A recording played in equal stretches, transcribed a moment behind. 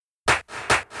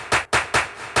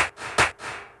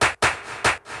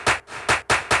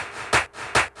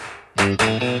Hello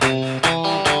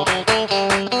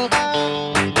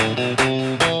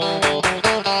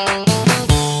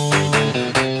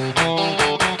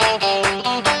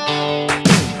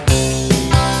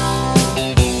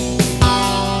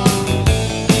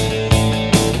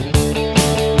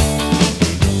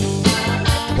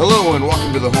and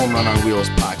welcome to the Home Run on Wheels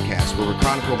podcast, where we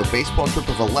chronicle the baseball trip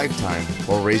of a lifetime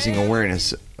while raising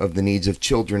awareness of the needs of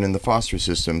children in the foster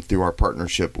system through our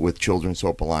partnership with Children's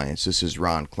Hope Alliance. This is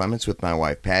Ron Clements with my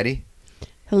wife Patty.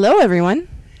 Hello everyone.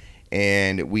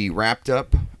 And we wrapped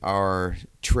up our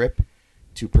trip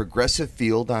to Progressive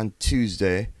Field on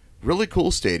Tuesday. Really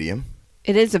cool stadium.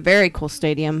 It is a very cool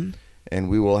stadium. And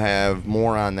we will have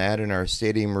more on that in our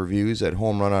stadium reviews at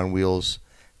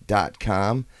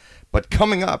homerunonwheels.com. But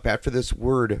coming up after this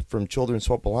word from Children's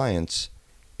Hope Alliance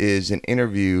is an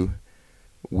interview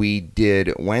we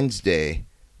did Wednesday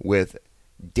with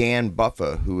Dan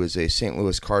Buffa, who is a St.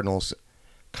 Louis Cardinals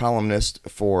columnist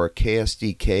for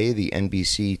KSDK, the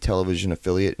NBC television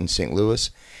affiliate in St. Louis,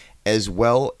 as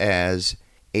well as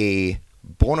a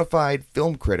bona fide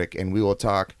film critic. And we will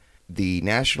talk the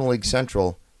National League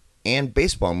Central and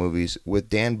baseball movies with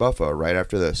Dan Buffa right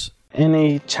after this.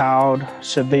 Any child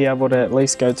should be able to at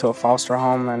least go to a foster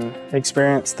home and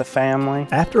experience the family.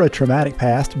 After a traumatic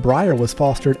past, Briar was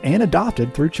fostered and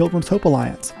adopted through Children's Hope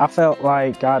Alliance. I felt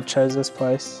like God chose this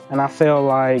place, and I feel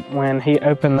like when He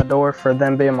opened the door for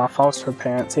them being my foster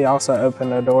parents, He also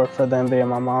opened the door for them being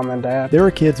my mom and dad. There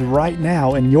are kids right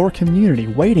now in your community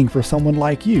waiting for someone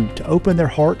like you to open their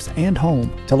hearts and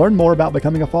home. To learn more about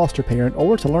becoming a foster parent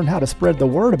or to learn how to spread the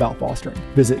word about fostering,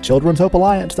 visit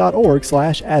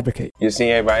childrenshopealliance.org/advocate. You see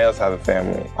everybody else have a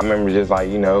family. I remember just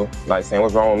saying,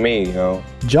 what's wrong with me,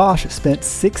 Josh spent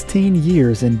 16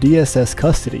 years in DSS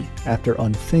custody after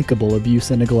unthinkable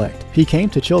abuse and neglect. He came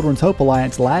to Children's Hope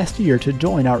Alliance last year to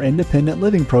join our independent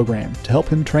living program to help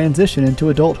him transition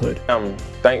into adulthood. I'm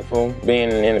thankful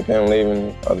being in independent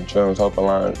living of the Children's Hope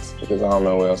Alliance because I don't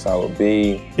know where else I would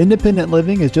be. Independent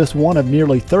living is just one of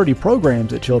nearly 30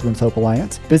 programs at Children's Hope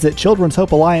Alliance. Visit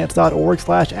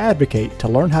childrenshopealliance.org/advocate to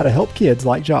learn how to help kids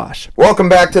like Josh. Welcome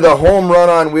back to the Home Run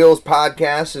on Wheels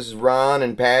podcast. This is Ron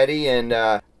and Patty, and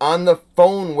on the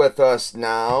phone with us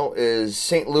now is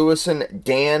St. Louisan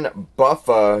Dan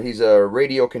Buffa. He's a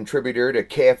radio contributor to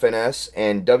KFNS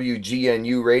and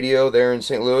WGNU Radio there in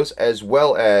St. Louis, as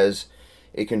well as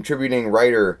a contributing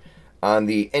writer on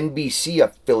the NBC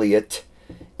affiliate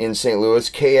in St. Louis,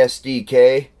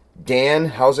 KSDK. Dan,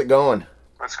 how's it going?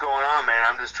 What's going on, man?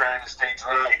 I'm just trying to stay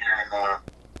dry here in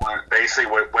basically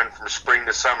what went from spring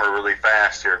to summer really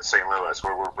fast here in St. Louis.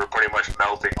 We're pretty much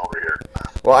melting over here.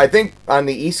 Well, I think on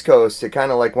the East Coast, it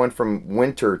kind of went from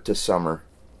winter to summer.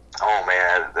 Oh,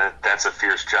 man, that's a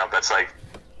fierce jump. That's like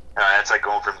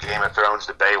going from Game of Thrones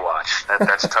to Baywatch.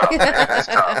 That's tough, man. That's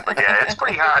tough. But yeah, it's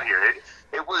pretty hot here.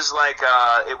 It was like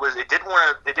it didn't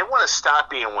want to stop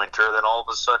being winter. Then all of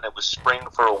a sudden it was spring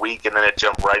for a week, and then it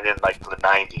jumped right in to the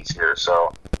 90s here.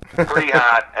 So pretty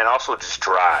hot, and also just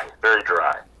dry, very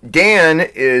dry. Dan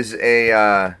is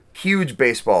a huge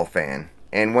baseball fan,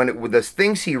 and with the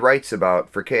things he writes about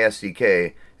for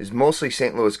KSDK is mostly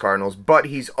St. Louis Cardinals, but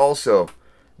he's also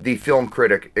the film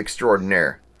critic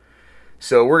extraordinaire.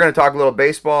 So we're going to talk a little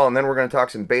baseball, and then we're going to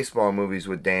talk some baseball movies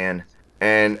with Dan.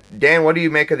 And Dan, what do you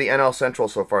make of the NL Central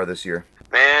so far this year?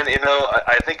 Man,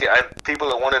 I think people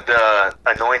that wanted to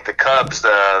anoint the Cubs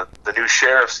the new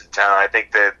sheriffs in town, I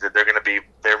think that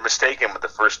they're mistaken with the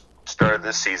first start of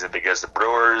this season, because the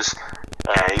Brewers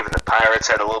and even the Pirates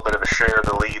had a little bit of a share of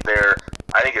the lead there.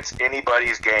 I think it's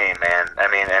anybody's game, man. I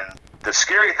mean, and the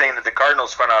scary thing that the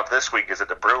Cardinals found out this week is that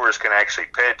the Brewers can actually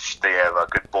pitch. They have a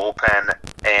good bullpen,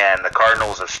 and the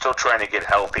Cardinals are still trying to get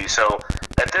healthy. So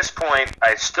at this point,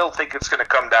 I still think it's going to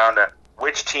come down to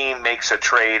which team makes a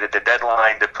trade at the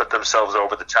deadline to put themselves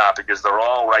over the top, because they're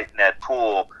all right in that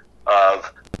pool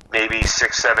of maybe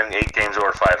 6, 7, 8 games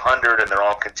over 500, and they're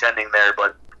all contending there.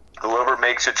 But whoever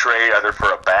makes a trade, either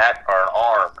for a bat or an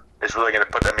arm, is really going to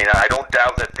put. I mean, I don't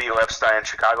doubt that Theo Epstein in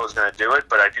Chicago is going to do it,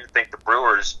 but I do think the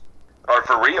Brewers are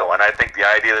for real. And I think the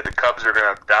idea that the Cubs are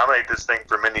going to dominate this thing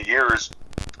for many years,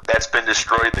 that's been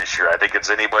destroyed this year. I think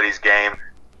it's anybody's game.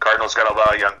 Cardinals got a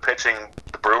lot of young pitching.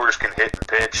 The Brewers can hit and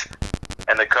pitch.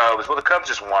 And the Cubs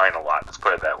just whine a lot. Let's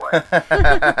put it that way.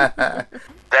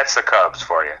 That's the Cubs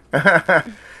for you.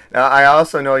 Now, I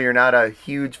also know you're not a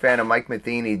huge fan of Mike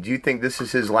Matheny. Do you think this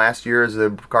is his last year as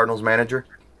the Cardinals manager?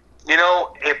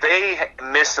 If they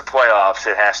miss the playoffs,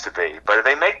 it has to be. But if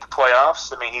they make the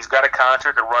playoffs, I mean, he's got a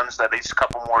contract that runs at least a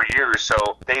couple more years.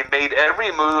 So they made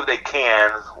every move they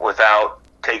can without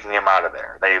taking him out of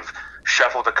there. They've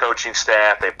shuffled the coaching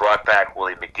staff. They brought back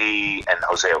Willie McGee and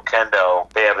Jose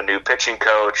Oquendo. They have a new pitching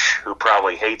coach who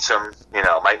probably hates him.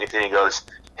 Mike Matheny goes,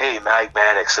 "Hey, Mike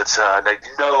Maddox, let's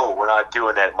no, we're not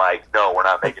doing that, Mike. No, we're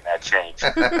not making that change."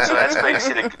 So that's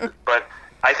basically. But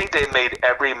I think they've made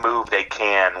every move they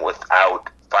can without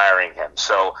firing him.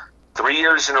 So 3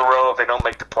 years in a row, if they don't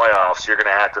make the playoffs, you're going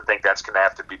to have to think that's going to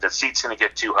have to be, the seat's going to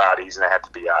get too hot. He's going to have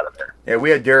to be out of there. Yeah, we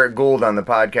had Derek Gould on the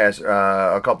podcast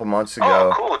a couple months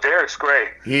ago. Oh, cool. Derek's great.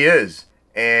 He is.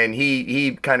 And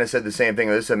he kind of said the same thing.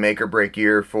 This is a make or break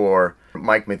year for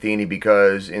Mike Matheny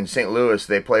because in St. Louis,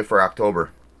 they play for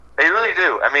October. They really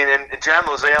do. I mean, and John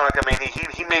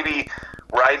Mozeliak, he may be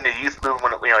riding the youth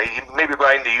movement. He may be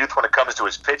riding the youth when it comes to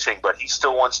his pitching, but he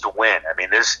still wants to win. I mean,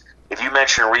 if you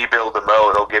mention rebuild the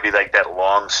Mo, he'll give you like that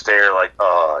long stare, like,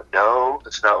 no,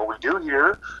 that's not what we do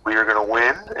here. We are going to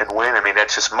win and win. I mean,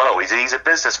 that's just Mo. He's a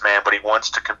businessman, but he wants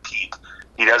to compete.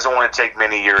 He doesn't want to take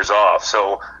many years off.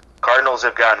 So Cardinals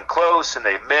have gotten close and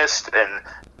they've missed, and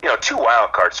 2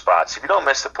 wild card spots. If you don't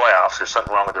miss the playoffs, there's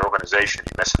something wrong with their organization.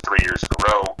 You miss it 3 years in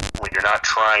a row when you're not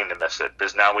trying to miss it,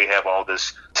 because now we have all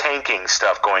this tanking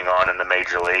stuff going on in the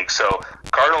major league. So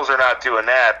Cardinals are not doing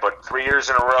that, but 3 years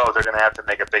in a row, they're going to have to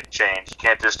make a big change. You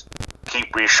can't just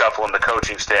keep reshuffling the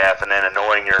coaching staff and then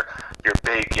annoying your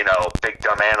big, big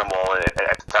dumb animal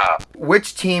at the top.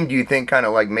 Which team do you think kind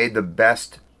of like made the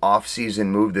best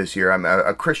off-season move this year?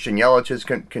 Christian Yelich is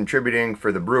contributing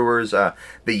for the Brewers. The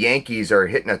Yankees are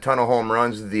hitting a ton of home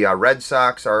runs. The Red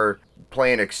Sox are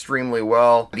playing extremely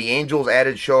well. The Angels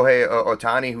added Shohei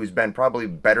Ohtani, who's been probably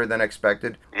better than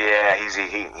expected. Yeah,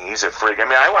 he's a freak. I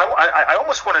mean, I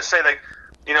almost want to say that,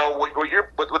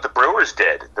 what the Brewers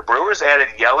did. The Brewers added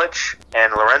Yelich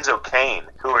and Lorenzo Cain,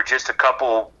 who are just a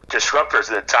couple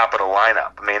disruptors at the top of the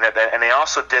lineup. I mean, and they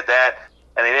also did that.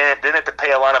 And they didn't have to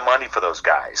pay a lot of money for those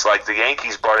guys. Like the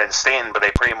Yankees brought in Stanton, but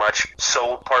they pretty much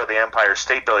sold part of the Empire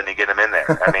State Building to get him in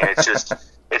there. I mean,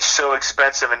 it's so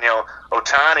expensive. And,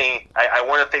 Ohtani, I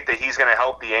want to think that he's going to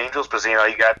help the Angels because, you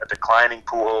got a declining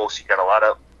Pujols. You got a lot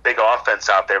of big offense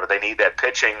out there, but they need that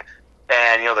pitching.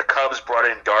 And, the Cubs brought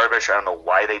in Darvish. I don't know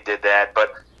why they did that.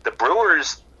 But the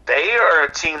Brewers, they are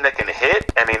a team that can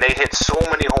hit. I mean, they hit so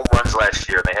many home runs last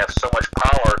year. They have so much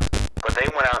power. But they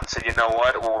went out and said, you know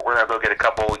what, we're going to go get a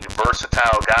couple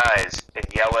versatile guys in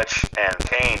Yelich and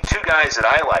Cain, 2 guys that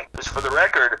I like. Because for the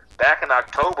record, back in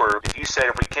October, if you said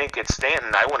if we can't get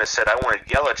Stanton, I would have said I wanted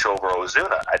Yelich over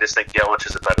Ozuna. I just think Yelich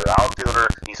is a better outfielder.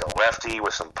 He's a lefty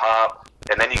with some pop.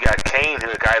 And then you got Cain,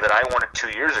 who's a guy that I wanted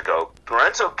 2 years ago.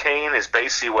 Lorenzo Cain is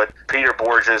basically what Peter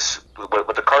Borges,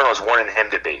 what the Cardinals wanted him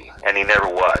to be, and he never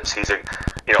was. He's a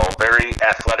very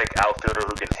athletic outfielder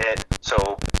who can hit.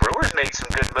 So Brewers made some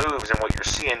good moves, and what you're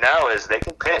seeing now is they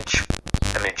can pitch.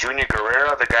 I mean, Junior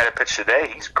Guerrero, the guy that pitched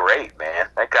today, he's great, man.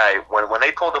 That guy, when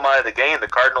they pulled him out of the game, the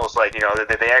Cardinals,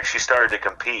 they actually started to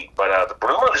compete. But the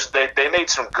Brewers, they made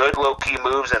some good low-key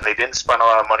moves, and they didn't spend a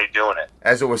lot of money doing it.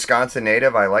 As a Wisconsin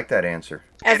native, I like that answer.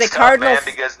 As it's a Cardinals, tough,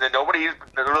 man, because nobody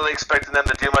really expecting them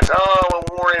to do much. Oh,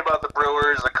 we'll worry about the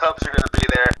Brewers. The Cubs are going to be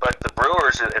there. But the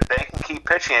Brewers, if they can keep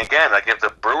pitching again, like if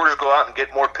the Brewers go out and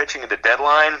get more pitching at the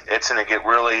deadline, it's going to get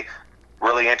really,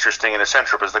 really interesting in the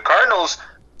Central. Because the Cardinals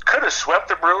could have swept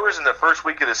the Brewers in the first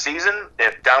week of the season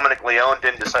if Dominic Leone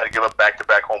didn't decide to give up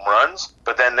back-to-back home runs.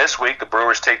 But then this week, the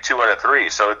Brewers take 2 out of 3.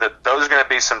 So those are going to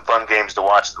be some fun games to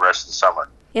watch the rest of the summer.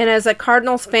 and as a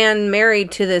Cardinals fan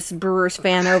married to this Brewers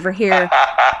fan over here,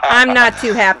 I'm not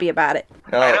too happy about it.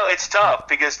 I know it's tough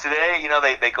because today,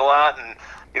 they go out and,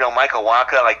 Michael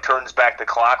Wacha turns back the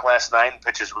clock last night and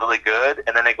pitches really good,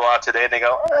 and then they go out today and they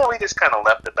go, oh, we just kind of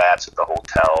left the bats at the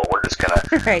hotel. We're just gonna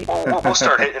right. we'll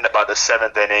start hitting about the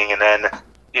 7th inning, and then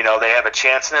they have a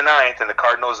chance in the 9th, and the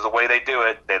Cardinals, the way they do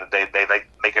it, they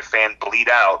make a fan bleed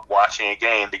out watching a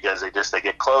game because they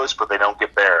get close but they don't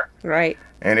get there. Right.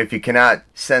 And if you cannot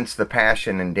sense the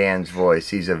passion in Dan's voice,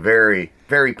 he's a very,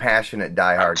 very passionate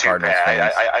diehard Cardinals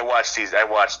fan. I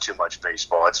watch too much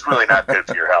baseball. It's really not good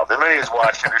for your health. If anybody's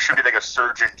watching, there should be a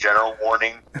Surgeon General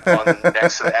warning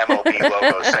next to the MLB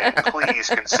logo saying, please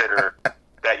consider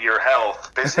that your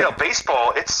health.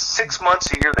 Baseball, it's 6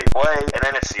 months a year they play, and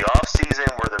then it's the off season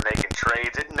where they're making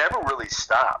trades. It never really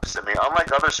stops. I mean,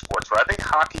 unlike other sports, where I think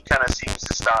hockey kind of seems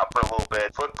to stop for a little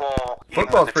bit.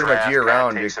 Football's pretty much year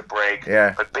round. Takes a break.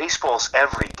 Yeah. But baseball's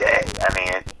every day. I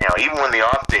mean, even when the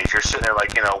off days, you're sitting there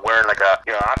wearing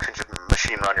a oxygen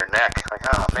machine around your neck. Like,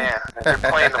 oh man, they're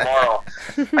playing tomorrow.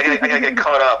 I gotta get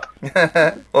caught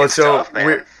up. Well, it's so tough,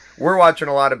 man. We're watching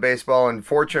a lot of baseball.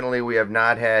 Unfortunately, we have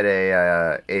not had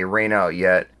a rain out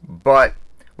yet, but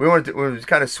we wanted to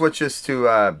kind of switch this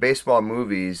to baseball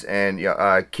movies, and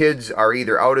kids are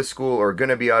either out of school or going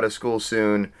to be out of school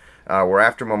soon. We're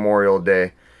after Memorial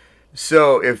Day.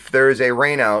 So if there is a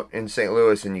rainout in St.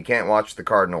 Louis and you can't watch the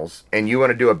Cardinals, and you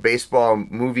want to do a baseball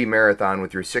movie marathon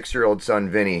with your 6-year-old son,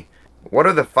 Vinny, what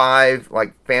are the 5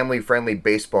 family-friendly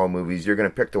baseball movies you're going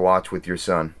to pick to watch with your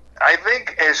son? I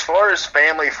think as far as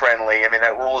family-friendly, I mean,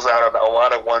 that rules out a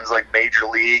lot of ones like Major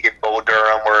League and Bull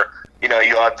Durham where, you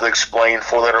have to explain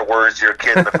 4-letter words to your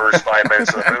kid in the first 5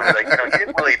 minutes of the movie. He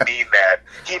didn't really mean that.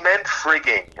 He meant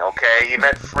frigging, okay? He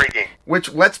meant frigging.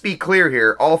 Which, let's be clear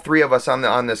here, all 3 of us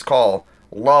on this call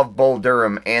love Bull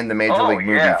Durham and the Major League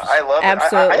movies. Yeah, I love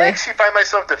Absolutely. it. I actually find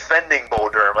myself defending Bull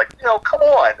Durham. Come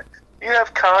on. You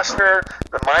have Costner,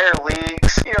 the minor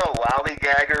leagues,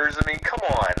 lollygaggers. I mean, come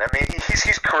on. I mean,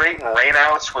 he's creating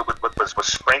rainouts with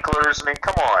sprinklers. I mean,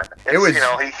 come on.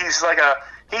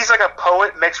 He's like a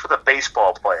poet mixed with a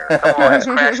baseball player. Come on, it's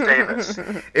Crash Davis.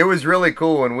 It was really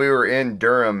cool when we were in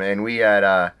Durham and we had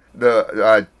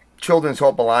the Children's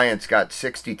Hope Alliance got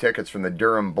 60 tickets from the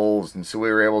Durham Bulls, and so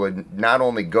we were able to not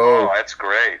only go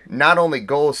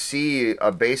see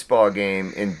a baseball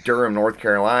game in Durham, North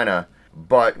Carolina,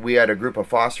 but we had a group of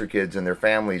foster kids and their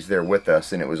families there with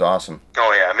us, and it was awesome.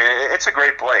 Oh, yeah. I mean, it's a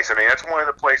great place. I mean, that's one of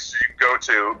the places you can go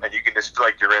to, and you can just feel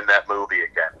like you're in that movie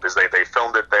again, because they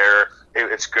filmed it there.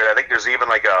 It's good. I think there's even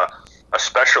a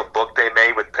special book they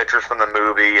made with pictures from the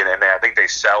movie, and I think they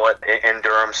sell it in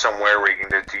Durham somewhere where you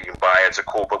can buy it. It's a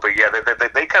cool book. But yeah,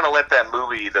 they kind of let that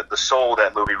movie, the soul of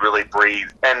that movie, really breathe.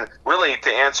 And really, to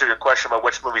answer your question about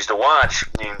which movies to watch,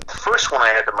 I mean, the first one I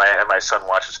had my son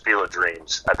watch was Field of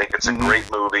Dreams. I think it's a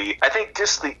great movie. I think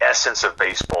just the essence of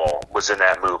baseball was in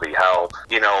that movie. How,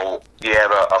 you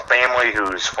have a family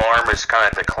whose farm is kind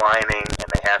of declining, and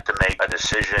they have to make a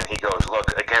decision. He goes,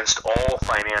 look, against all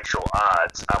financial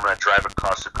odds, I'm going to drive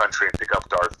across the country and pick up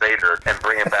Darth Vader and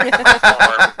bring him back to my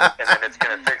farm, and then it's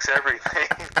going to fix everything.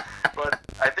 But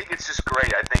I think it's just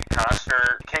great. I think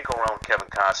Costner, you can't go wrong with Kevin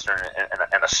Costner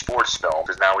and a sports film,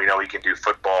 because now we know he can do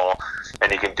football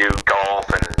and he can do golf,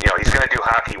 and he's going to do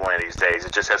hockey one of these days.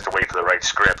 It just has to wait for the right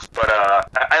script. But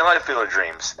I like Field of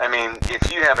Dreams. I mean,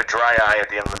 if you have a dry eye at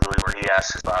the end of the movie where he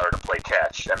asks his daughter to play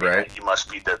catch, I mean, he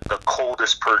must be the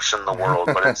coldest person in the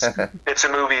world. But it's a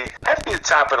movie. Have to be the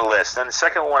top of the list. And the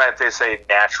second one, I have to say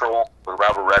Natural with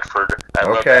Robert Redford. I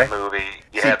love that movie.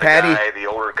 You have the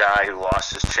older guy who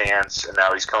lost his chance, and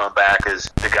now he's coming back as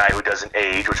the guy who doesn't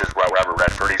age, which is Robert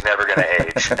Redford. He's never going to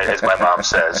age, as my mom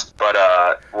says. But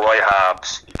Roy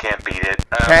Hobbs, you can't beat it.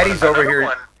 Patty's over here.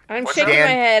 I'm shaking my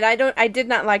head. I did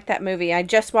not like that movie. I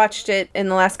just watched it in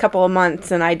the last couple of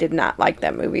months, and I did not like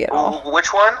that movie at all.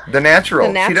 Which one? The Natural.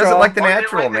 The Natural. She doesn't like The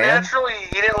Natural, man. The Natural?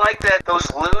 You didn't like those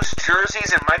loose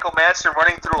jerseys and Michael Madsen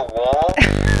running through a wall?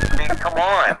 I mean, come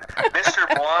on. Mr.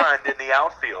 Blonde in the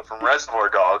outfield from Reservoir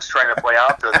Dogs trying to play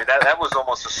outfield. I mean, that was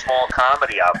almost a small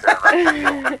comedy out there.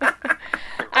 Right?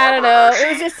 I don't know. It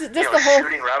was just the whole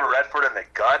shooting Robert Redford in the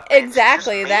gut.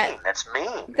 Exactly. That's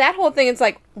mean. That whole thing is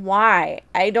like, why?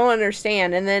 I don't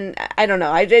understand. And then I don't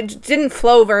know. It didn't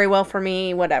flow very well for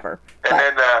me. Whatever.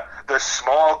 And then the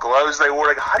small gloves they wore.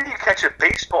 Like, how do you catch a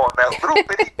baseball in that little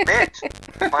bitty mitt?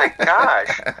 My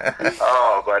gosh.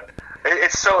 Oh, but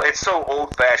it's so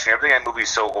old fashioned. Everything in that movie is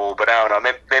so old. But I don't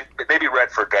know. Maybe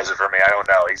Redford does it for me. I don't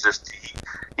know. He's just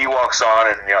he walks on,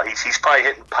 and he's probably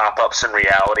hitting pop-ups in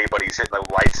reality, but he's hitting the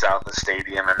lights out in the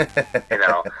stadium, and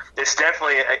it's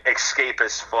definitely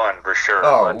escapist fun for sure.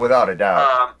 Oh, but, without a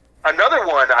doubt. Another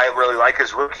one I really like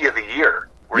is Rookie of the Year,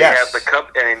 where you have the Cubs,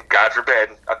 and God forbid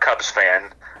a Cubs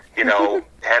fan,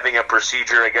 having a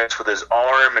procedure, I guess, with his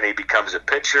arm, and he becomes a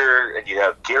pitcher, and you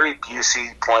have Gary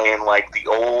Busey playing like the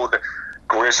old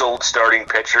grizzled starting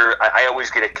pitcher. I always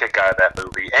get a kick out of that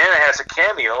movie, and it has a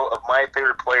cameo of my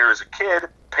favorite player as a kid,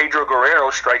 Pedro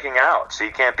Guerrero, striking out, so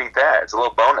you can't beat that. It's a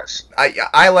little bonus.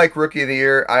 I like Rookie of the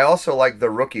Year. I also like The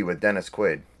Rookie with Dennis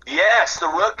Quaid. Yes, The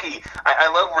Rookie. I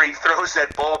love where he throws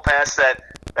that ball past that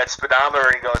speedometer,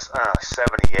 and he goes,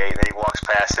 78, and then he walks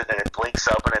past it, and it blinks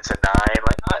up, and it's a 9.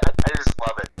 Like, I just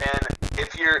love it. And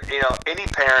if you're, any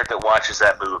parent that watches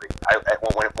that movie,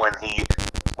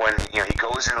 when he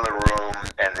goes into the room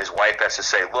and his wife has to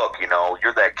say, look,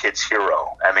 you're that kid's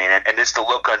hero. I mean, and just the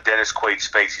look on Dennis Quaid's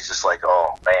face, he's just like,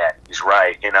 oh, man, he's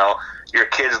right. Your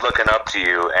kid's looking up to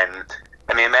you. And,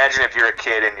 I mean, imagine if you're a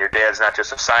kid and your dad's not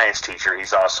just a science teacher,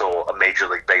 he's also a Major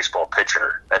League Baseball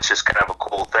pitcher. That's just kind of a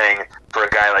cool thing for a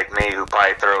guy like me who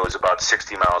probably throws about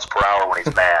 60 miles per hour when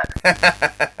he's mad. But,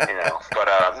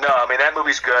 no, I mean, that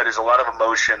movie's good. There's a lot of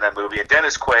emotion in that movie. And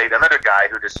Dennis Quaid, another guy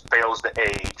who just fails to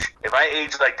age. If I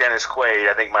age like Dennis Quaid,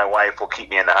 I think my wife will keep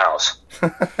me in the house.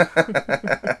 But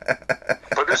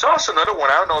There's also another one.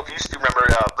 I don't know if you still remember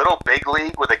Little Big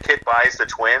League, where the kid buys the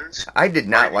twins. I did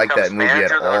not like that movie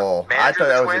at all. I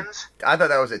thought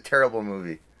that was a terrible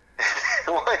movie.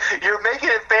 Well, you're making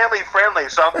it family friendly,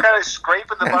 so I'm kind of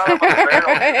scraping the bottom of the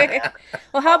barrel.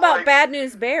 Well, how about Bad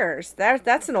News Bears?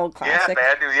 That's an old classic.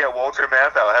 Yeah, Bad News. Yeah, Walter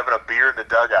Matthau having a beer in the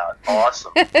dugout.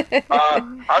 Awesome.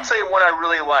 I'll tell you what I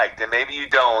really liked, and maybe you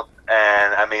don't.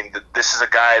 And I mean, this is a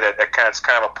guy that it's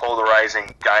kind of a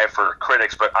polarizing guy for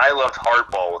critics, but I loved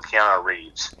Hardball with Keanu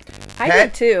Reeves. I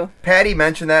did too. Patty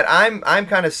mentioned that. I'm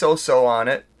kind of so on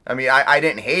it. I mean, I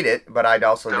didn't hate it, but I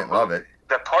also didn't love it.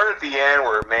 The part at the end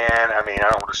where, man, I mean, I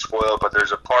don't want to spoil it, but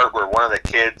there's a part where one of the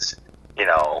kids, I'm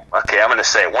going to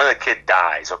say it, one of the kid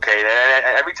dies, okay?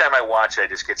 And every time I watch it, I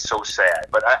just get so sad.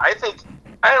 But I think,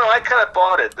 I don't know, I kind of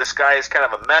bought it. This guy is kind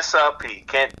of a mess up. He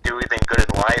can't do anything good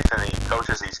in life, and he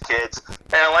coaches these kids.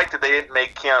 And I liked that they didn't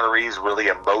make Keanu Reeves really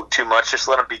emote too much. Just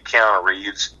let him be Keanu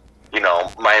Reeves.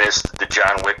 Minus the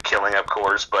John Wick killing, of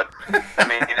course. But, I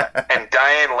mean, and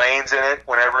Diane Lane's in it.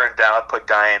 Whenever in doubt, put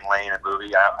Diane Lane in a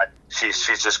movie. She's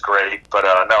just great. But,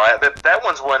 that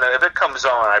one's one, if it comes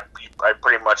on, I've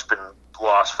pretty much been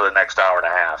lost for the next hour and a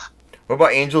half. What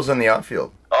about Angels in the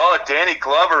Outfield? Oh, Danny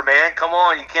Glover, man. Come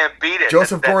on, you can't beat it.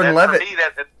 Joseph Gordon-Levitt. For me,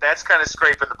 that's kind of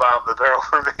scraping the bottom of the barrel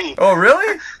for me. Oh,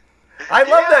 really? I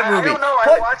love that movie. I don't know.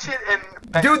 I watch it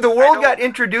and... Dude, the world got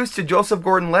introduced to Joseph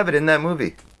Gordon-Levitt in that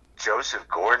movie. Joseph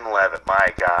Gordon-Levitt,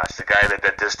 my gosh, the guy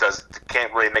that just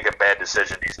can't really make a bad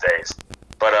decision these days.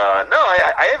 But no,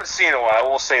 I haven't seen it in a while. I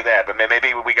will say that, but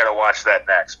maybe we got to watch that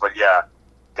next. But yeah,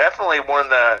 definitely one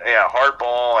of the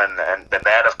Hardball and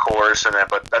that, of course,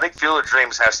 but I think Field of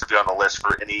Dreams has to be on the list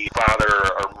for any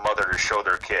father or mother to show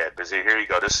their kid, because here you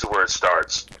go, this is where it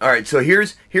starts. All right, so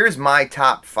here's my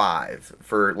top 5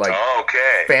 for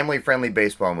family-friendly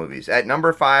baseball movies. At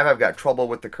number 5, I've got Trouble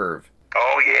with the Curve.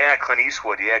 Oh, yeah, Clint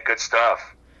Eastwood. Yeah, good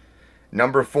stuff.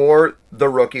 Number 4, The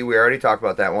Rookie. We already talked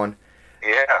about that one.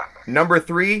 Yeah. Number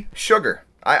 3, Sugar.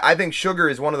 I think Sugar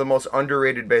is one of the most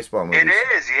underrated baseball movies. It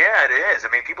is. Yeah, it is. I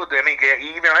mean,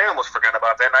 even I almost forgot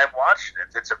about that, and I've watched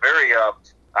it. It's a very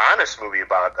honest movie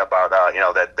about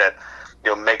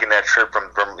making that trip from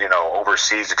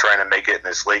overseas to trying to make it in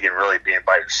this league and really being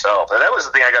by yourself. And that was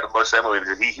the thing I got the most of that movie,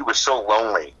 because he was so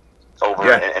lonely over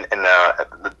in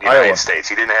the United States.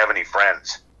 He didn't have any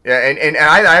friends. Yeah, and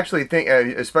I actually think,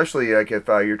 especially like if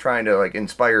you're trying to like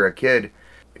inspire a kid,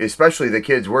 especially the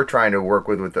kids we're trying to work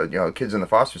with the kids in the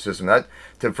foster system,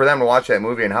 for them to watch that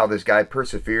movie and how this guy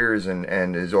perseveres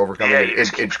and is overcoming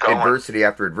adversity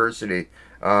after adversity.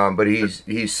 But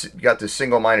he's got this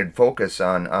single-minded focus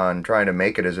on trying to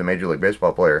make it as a Major League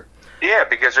Baseball player. Yeah,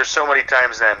 because there's so many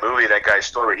times in that movie, that guy's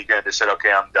story, he kind of just said,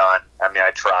 okay, I'm done. I mean,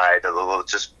 I tried.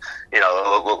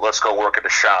 Let's go work at the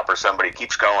shop, or somebody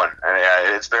keeps going.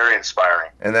 And it's very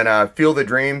inspiring. And then Field of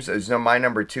Dreams is my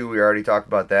number 2. We already talked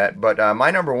about that. But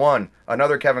my number 1,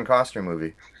 another Kevin Costner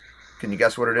movie. Can you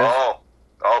guess what it is? Oh,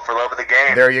 For Love of the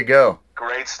Game. There you go.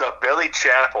 Great stuff. Billy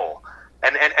Chappell.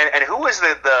 And who was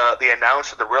the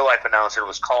announcer, the real life announcer,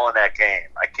 was calling that game?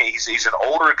 He's an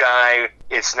older guy.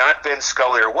 It's not Vin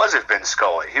Scully, or was it Vin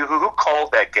Scully? Who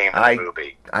called that game in the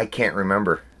movie? I can't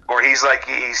remember. Or he's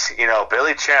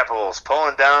Billy Chappell's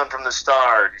pulling down from the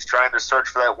start. He's trying to search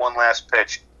for that one last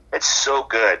pitch. It's so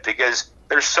good, because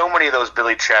there's so many of those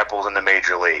Billy Chappells in the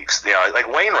major leagues.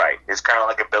 Like Wainwright is kind of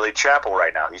like a Billy Chappell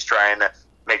right now. He's trying to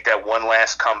make that one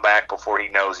last comeback before he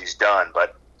knows he's done.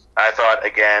 But I thought,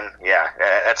 again,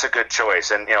 that's a good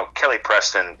choice. And, Kelly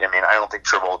Preston, I don't think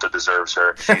Travolta deserves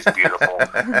her. She's beautiful.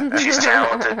 She's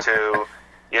talented, too.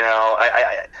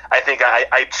 I think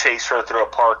I'd chase her through a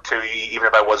park, too, even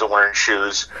if I wasn't wearing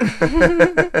shoes.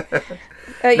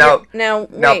 Now,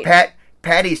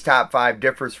 Patty's top 5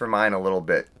 differs from mine a little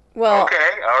bit. Well, okay,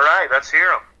 all right, let's hear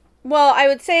them. Well, I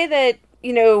would say that,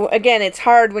 again, it's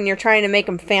hard when you're trying to make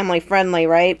them family-friendly,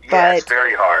 right? Yeah, it's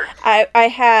very hard. I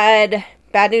had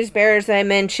Bad News Bears that I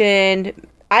mentioned.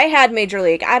 I had Major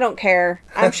League. I don't care.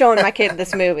 I'm showing my kid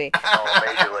this movie. Oh,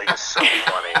 Major League is so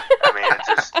funny.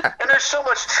 And there's so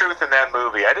much truth in that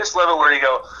movie. I just love it where you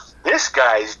go, this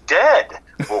guy's dead.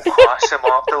 We'll cross him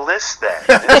off the list then.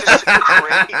 It's just a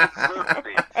great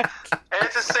movie. And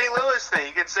it's a St. Louis thing.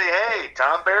 You can say, hey,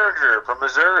 Tom Berenger from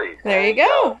Missouri. There you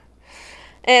go.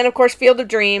 And, of course, Field of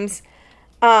Dreams.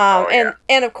 And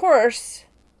of course,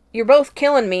 you're both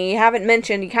killing me. You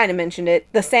kind of mentioned it,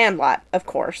 The Sandlot, of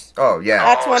course. Oh, yeah.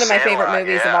 That's one of my favorite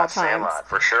movies of all time. Sandlot,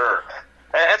 for sure.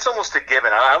 That's almost a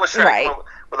given. I was trying to come up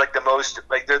with, like, the most,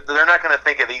 like, they're not going to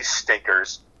think of these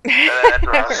stinkers that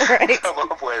I come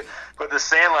up with. But The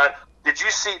Sandlot, if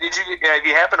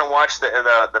you happen to watch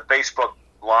the Facebook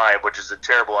Live, which is a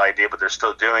terrible idea, but they're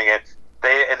still doing it,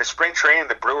 in the spring training,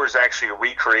 the Brewers actually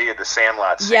recreated the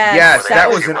Sandlot scene. Yes, that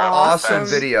was was an awesome awesome.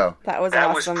 video. That was That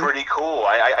awesome. was pretty cool.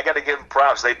 I got to give them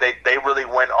props. They really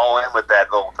went all in with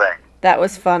that little thing. That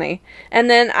was funny. And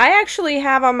then I actually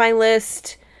have on my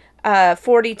list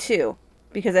 42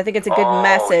 because I think it's a good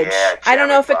message. Yeah, I don't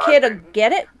know if a Janet kid Bond. will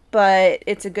get it, but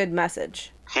it's a good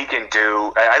message. He can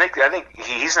do. I think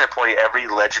he's going to play every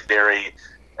legendary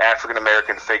African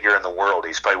American figure in the world.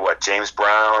 He's played James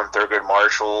Brown, Thurgood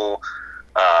Marshall.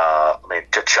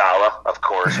 T'Challa, of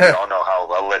course. We all know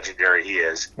how legendary he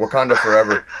is. Wakanda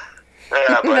forever.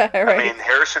 But Right. I mean,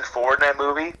 Harrison Ford in that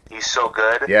movie, he's so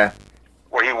good. Yeah.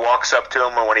 Where he walks up to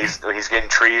him when he's getting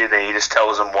treated, and he just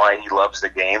tells him why he loves the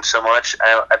game so much.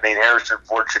 I mean, Harrison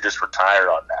Ford should just retire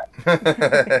on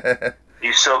that.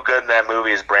 He's so good in that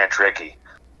movie as Branch Rickey.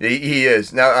 He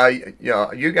is. Now,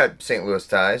 you got St. Louis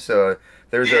ties, so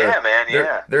there's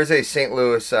there's a St.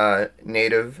 Louis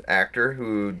native actor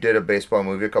who did a baseball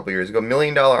movie a couple years ago, $1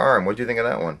 Million Arm. What do you think of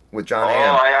that one with John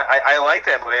Hamm? I like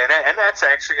that movie, and that's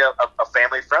actually a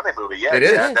family-friendly movie. Yeah, it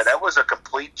is. That was a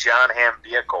complete John Hamm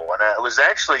vehicle, and it was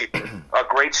actually a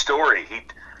great story. He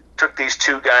took these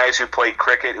two guys who played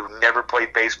cricket, who never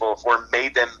played baseball before,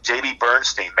 made them, J.B.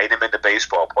 Bernstein, made them into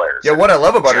baseball players. Yeah, what I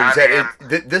love about John it is Hamm,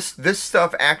 that this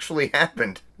stuff actually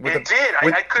happened with it the, did.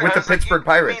 with, I with the Pittsburgh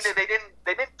Pirates. I mean,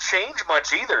 they didn't change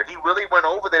much either. He really went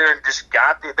over there and just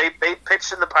they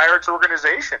pitched in the Pirates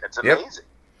organization. It's amazing.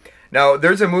 Yep. Now,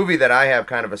 there's a movie that I have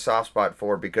kind of a soft spot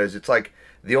for because it's like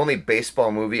the only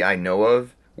baseball movie I know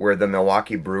of where the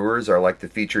Milwaukee Brewers are like the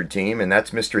featured team, and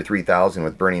that's Mr. 3000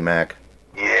 with Bernie Mac.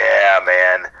 Yeah,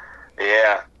 man.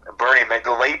 Yeah. Bernie Mac,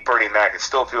 the late Bernie Mac, it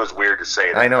still feels weird to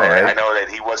say that. I know, right? I know that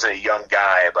he wasn't a young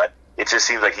guy, but it just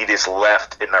seems like he just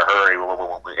left in a hurry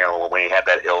when he had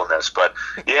that illness. But,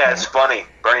 yeah, it's funny.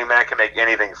 Bernie Mac can make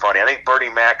anything funny. I think Bernie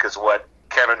Mac is what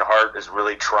Kevin Hart is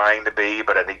really trying to be,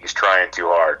 but I think he's trying too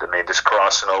hard. I mean, just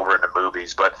crossing over into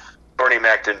movies. But Bernie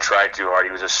Mac didn't try too hard.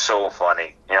 He was just so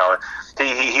funny. You know,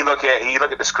 he look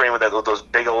at the screen with those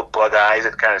big old bug eyes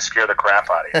and kind of scare the crap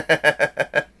out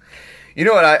of you. You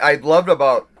know what I loved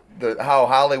about how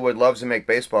Hollywood loves to make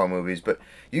baseball movies, but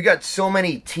you got so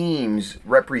many teams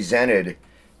represented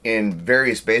in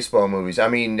various baseball movies. I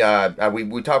mean,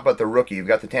 we talk about The Rookie. You've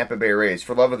got the Tampa Bay Rays,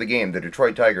 For Love of the Game, the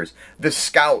Detroit Tigers. The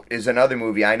Scout is another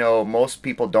movie I know most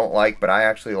people don't like, but I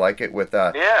actually like it with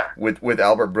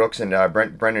Albert Brooks and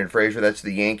Brendan Fraser. That's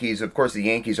the Yankees. Of course, the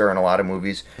Yankees are in a lot of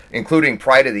movies, including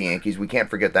Pride of the Yankees. We can't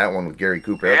forget that one with Gary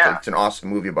Cooper. Yeah. It's an awesome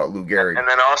movie about Lou Gehrig. And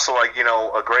then also,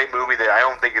 a great movie that I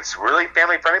don't think it's really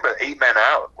family friendly, but 8 Men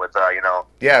Out with,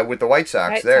 Yeah, with the White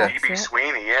Sox White there. Sox. E.B.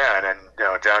 Sweeney, and then,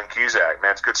 John Cusack.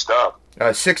 Man, it's good stuff.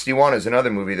 61 is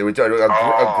another movie that was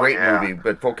a great yeah. movie,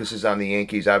 but focuses on the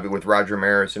Yankees, obviously, with Roger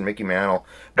Maris and Mickey Mantle. I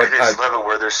But just love it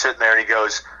where they're sitting there and he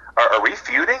goes, Are we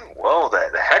feuding? Well, the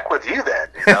heck with you then.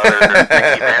 Mickey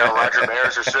Mantle and Roger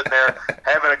Maris are sitting there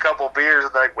having a couple beers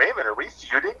and they're like, wait a minute, are we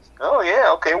feuding? Oh,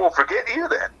 yeah, okay, well, forget you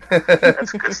then.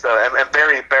 That's good stuff. And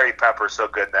Barry Pepper's so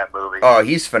good in that movie. oh,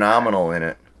 he's phenomenal in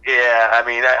it. Yeah, I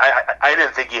mean, I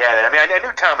didn't think he had it. I mean, I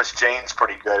knew Thomas Jane's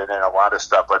pretty good in a lot of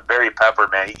stuff, but Barry Pepper,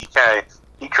 man,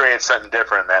 he created something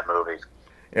different in that movie.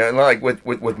 Yeah, like with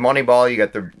Moneyball, you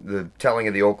got the telling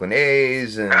of the Oakland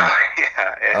A's and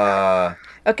yeah.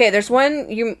 Okay, there's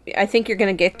one I think you're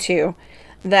going to get to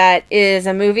that is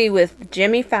a movie with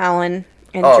Jimmy Fallon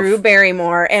and Drew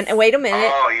Barrymore. And wait a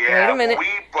minute. Oh, yeah. Wait a minute.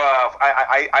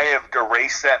 I have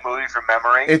erased that movie from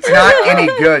memory. it's not any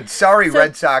good. Sorry,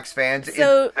 Red Sox fans.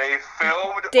 So They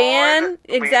filmed Dan,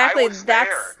 exactly. I was there.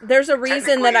 There's a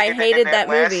reason that I hated that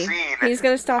movie. Scene, He's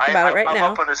going to talk about it right I'm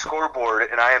now. up on the scoreboard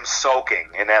and I am sulking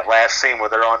in that last scene where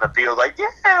they're on the field like,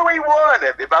 yeah, we won.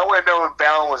 If I would have known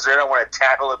Fallon was there, I would have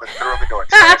tackled him and threw him into a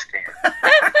trash can.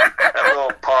 That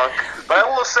little punk. But I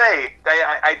will say,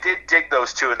 I did dig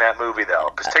those two in that movie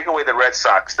though, because take away the Red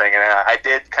Sox thing, and I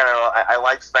did I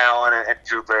liked Fallon and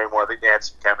Drew Barrymore. I think they had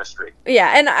some chemistry.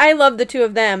 Yeah, and I love the two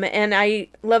of them, and I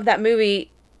love that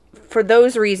movie for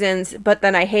those reasons, but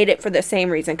then I hate it for the same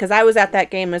reason, because I was at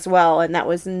that game as well, and that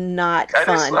was not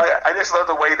fun. I just love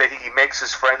the way that he makes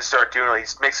his friends start doing it.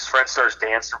 He makes his friends start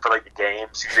dancing for like the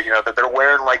games. That they're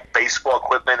wearing like baseball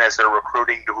equipment as they're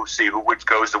recruiting to see which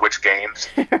goes to which games.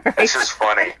 Right. It's just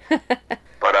funny.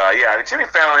 But yeah, Jimmy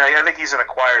Fallon, I think he's an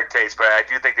acquired taste, but I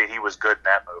do think that he was good in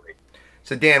that movie.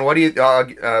 So Dan, what do you?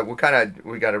 We're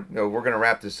gonna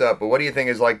wrap this up, but what do you think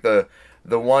is like the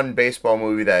one baseball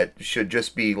movie that should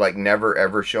just be like never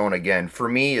ever shown again? For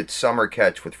me, it's Summer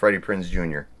Catch with Freddie Prinze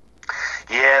Jr.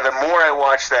 Yeah, the more I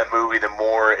watch that movie, the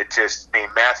more it just, I mean,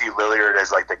 Matthew Lillard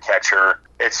is like the catcher.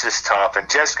 It's just tough. And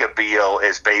Jessica Biel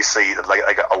is basically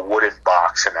like a wooden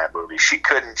box in that movie. She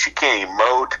can't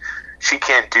emote. She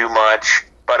can't do much.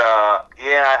 But,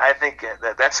 yeah, I think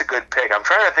that's a good pick. I'm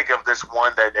trying to think of this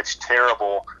one that's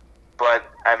terrible. But,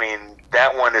 I mean,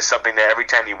 that one is something that every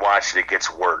time you watch it, it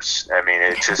gets worse. I mean,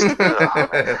 it's just...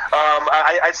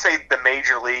 I'd say the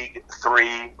Major League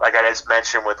 3, like I just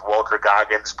mentioned, with Walter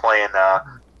Goggins playing that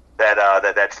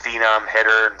phenom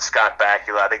hitter and Scott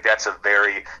Bakula. I think that's a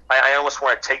very... I almost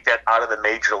want to take that out of the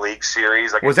Major League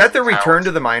series. Like, was that the Return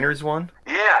to the Minors one?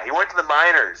 Yeah, he went to the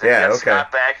minors. And yeah, okay.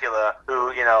 Scott Bakula, who,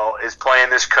 is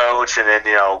playing this coach, and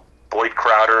then, Boyd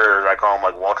Crowder, or I call him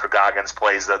like Walter Goggins,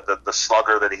 plays the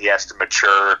slugger that he has to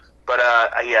mature. But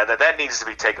yeah, that needs to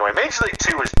be taken away. Major League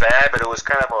 2 was bad, but it was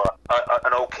kind of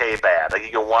an okay bad. Like,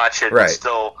 you can watch it, right. And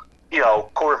still,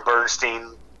 Corbin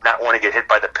Bernstein not want to get hit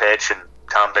by the pitch, and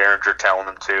Tom Berenger telling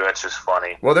him to. It's just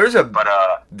funny. Well, there's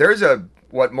a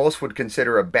what most would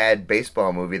consider a bad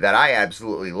baseball movie that I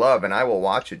absolutely love, and I will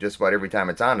watch it just about every time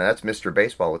it's on, and that's Mr.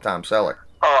 Baseball with Tom Selleck.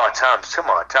 Oh, Tom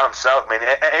Selleck, man.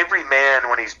 Every man,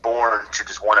 when he's born, should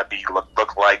just want to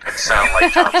look like and sound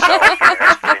like Tom Selleck. I mean,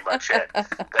 that's pretty much it.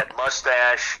 That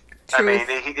mustache. Truth. I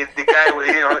mean, the guy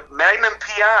with, Magnum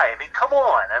P.I. I mean, come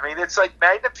on. I mean, it's like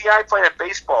Magnum P.I. playing a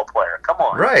baseball player. Come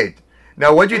on. Right.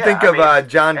 Now, what'd you think of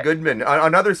John Goodman,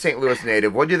 another St. Louis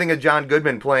native? What'd you think of John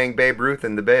Goodman playing Babe Ruth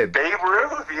in The Babe? Babe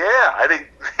Ruth? Yeah. I think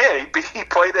he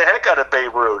played the heck out of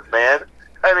Babe Ruth, man.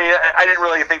 I mean, I didn't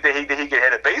really think that he could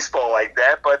hit a baseball like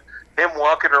that, but him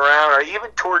walking around, or even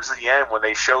towards the end when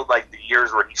they showed like the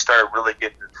years where he started really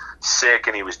getting sick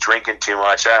and he was drinking too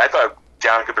much, I thought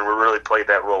John Goodman really played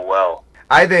that role well.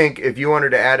 I think if you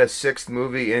wanted to add a sixth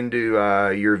movie into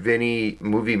your Vinny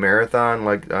movie marathon,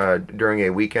 like during a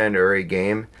weekend or a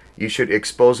game, you should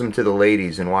expose them to the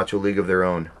ladies and watch A League of Their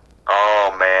Own.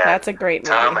 Oh, man. That's a great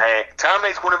movie. Tom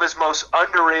Hanks, one of his most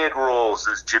underrated roles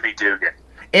is Jimmy Dugan.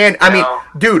 And, I mean,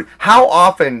 dude, how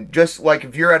often, just like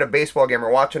if you're at a baseball game or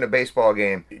watching a baseball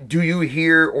game, do you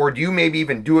hear, or do you maybe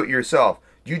even do it yourself,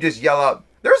 do you just yell out,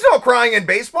 "There's no crying in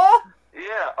baseball"?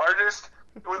 Yeah, artist.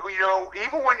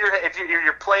 Even when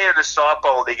you're playing in a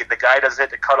softball league and the guy doesn't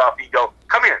hit the cutoff, you go,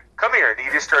 come here, and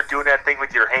you just start doing that thing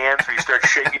with your hands, where you start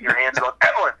shaking your hands, going,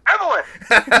 Evelyn.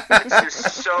 It's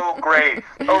just so great.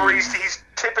 Or he's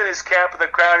tipping his cap in the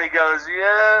crowd, and he goes,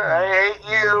 yeah, I hate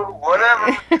you,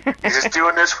 whatever. He's just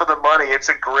doing this for the money. It's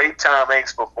a great Tom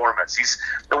Hanks performance.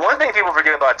 The one thing people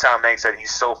forget about Tom Hanks is that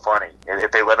he's so funny, and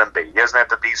if they let him be. He doesn't have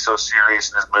to be so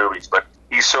serious in his movies, but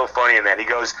he's so funny in that. He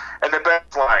goes, and the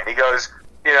best line, he goes,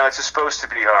 it's just supposed to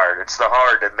be hard. It's the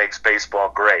hard that makes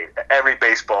baseball great. Every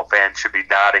baseball fan should be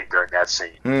nodding during that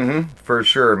scene. Mm-hmm. For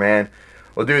sure, man.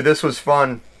 Well, dude, this was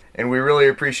fun, and we really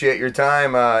appreciate your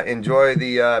time. Enjoy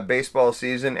the baseball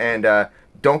season, and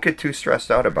don't get too stressed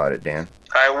out about it, Dan.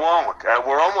 I won't.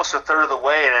 We're almost a third of the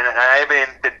way, and I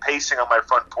haven't been pacing on my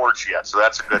front porch yet, so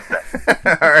that's a good thing.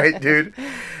 All right, dude.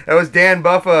 That was Dan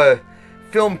Buffa,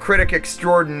 film critic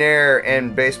extraordinaire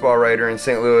and baseball writer in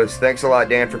St. Louis. Thanks a lot,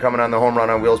 Dan, for coming on the Home Run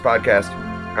on Wheels podcast.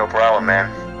 No problem,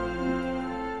 man.